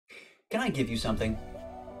Can I give you something?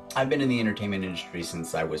 I've been in the entertainment industry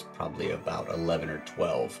since I was probably about 11 or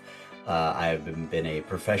 12. I have been a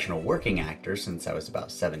professional working actor since I was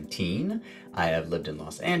about 17. I have lived in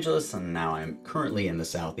Los Angeles and now I'm currently in the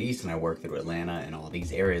Southeast and I work through Atlanta and all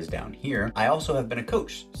these areas down here. I also have been a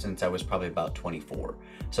coach since I was probably about 24.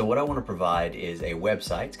 So what I want to provide is a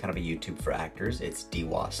website. It's kind of a YouTube for actors. It's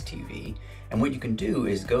DWASTV. And what you can do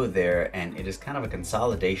is go there and it is kind of a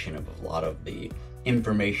consolidation of a lot of the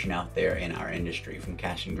information out there in our industry, from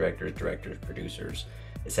casting directors, producers,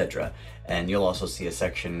 etc. And you'll also see a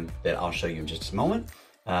section that I'll show you in just a moment.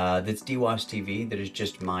 That's DWASTV. That is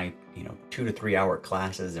just my 2 to 3 hour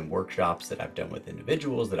classes and workshops that I've done with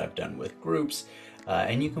individuals, that I've done with groups,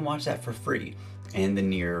 and you can watch that for free. In the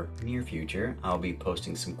near future, I'll be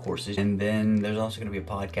posting some courses, and then there's also going to be a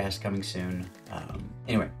podcast coming soon.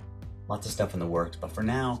 Anyway, lots of stuff in the works, but for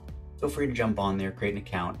now, feel free to jump on there, create an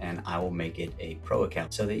account, and I will make it a pro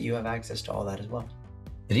account so that you have access to all that as well.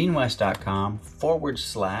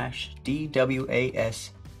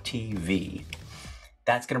 thedeanwest.com/DWASTV.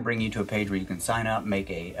 That's going to bring you to a page where you can sign up, make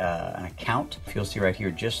an account. You'll see right here,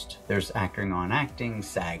 there's acting on acting,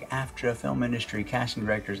 SAG-AFTRA, film industry, casting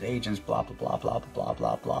directors, agents, blah, blah, blah, blah, blah,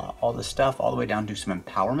 blah, blah, all this stuff, all the way down to some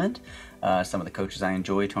empowerment. Some of the coaches I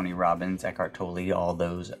enjoy, Tony Robbins, Eckhart Tolle, all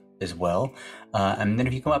those as well. And then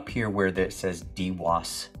if you come up here where it says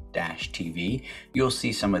DWAS-TV, you'll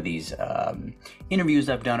see some of these interviews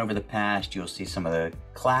I've done over the past. You'll see some of the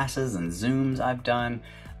classes and Zooms I've done.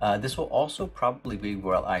 This will also probably be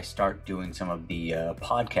where I start doing some of the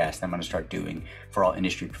podcasts I'm going to start doing for all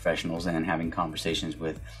industry professionals and having conversations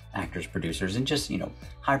with actors, producers, and just,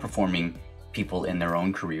 high performing people in their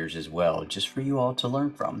own careers as well, just for you all to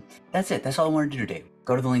learn from. That's it. That's all I wanted to do today.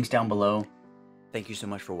 Go to the links down below. Thank you so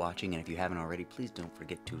much for watching, and if you haven't already, please don't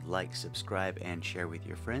forget to like, subscribe, and share with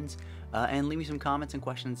your friends, and leave me some comments and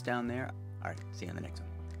questions down there. All right, see you on the next one.